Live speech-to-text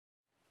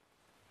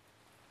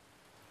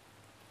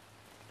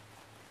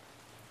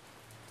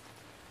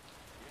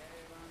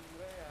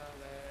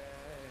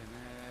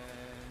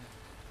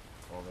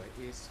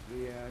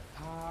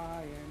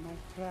taier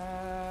meg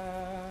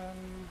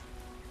frem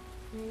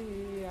i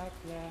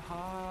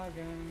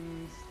eplehagen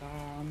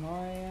stan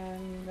og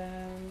igjen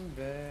den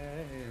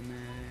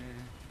vene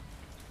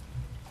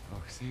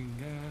og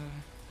synge.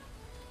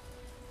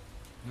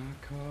 Nå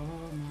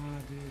kommer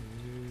du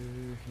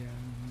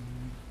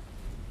hjem.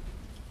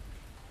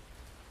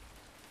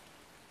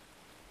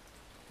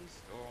 I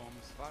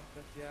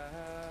stormsvarte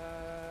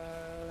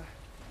fjell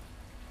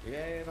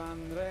jeg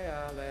vandrer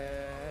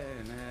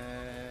alene.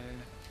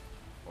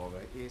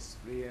 Over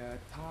isfrie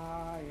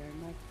taier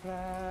meg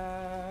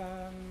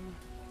frem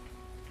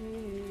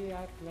i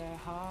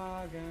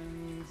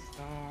eplehagen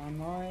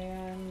stan og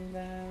igjen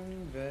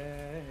den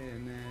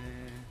vene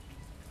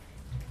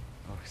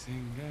og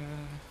synge.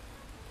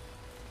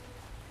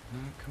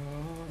 Nå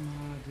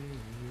kommer du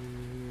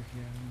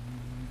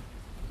hjem.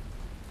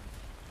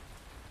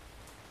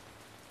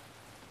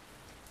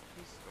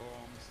 I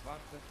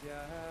stormsvarte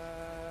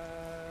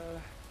fjell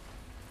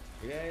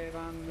jeg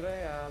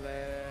vandrer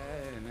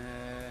alene.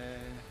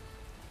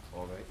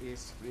 Over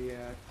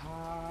isfrie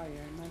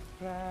taier meg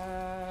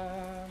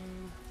frem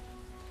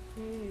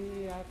i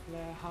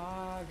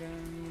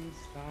eplehagen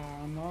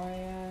stan og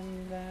igjen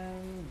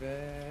den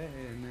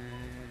vene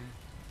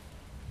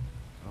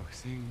og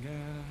synge.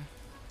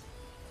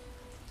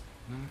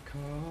 Nå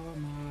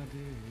kommer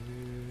du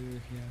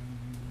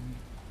hjem.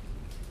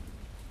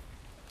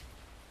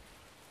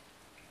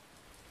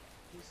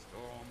 I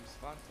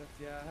stormsvarte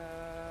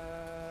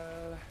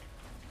fjell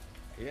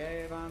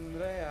jeg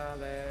vandrer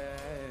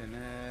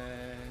alene.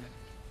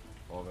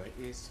 Over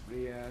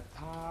isfrie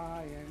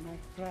taier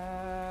meg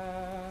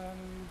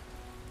frem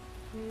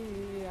i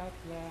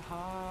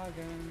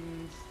eplehagen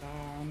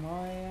stan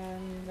og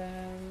igjen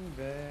den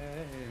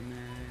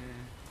vene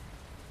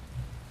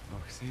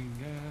og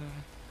synge.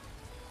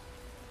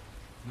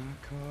 Nå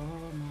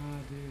kommer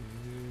du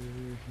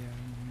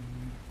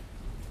hjem.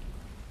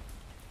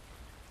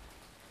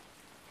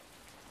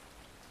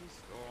 I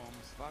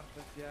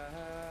stormsvarte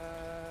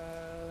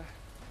fjell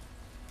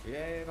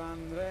jeg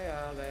vandrer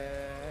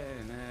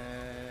alene.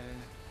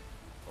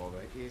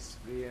 Over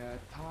isfrie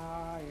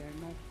taier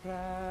meg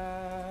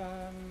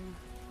frem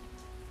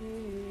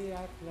i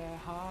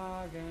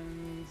eplehagen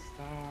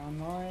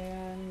stan og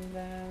igjen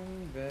den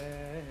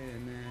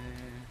vene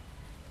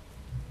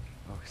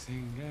og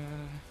synge.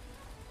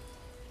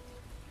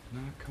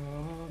 Nå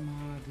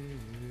kommer du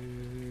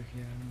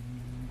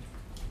hjem.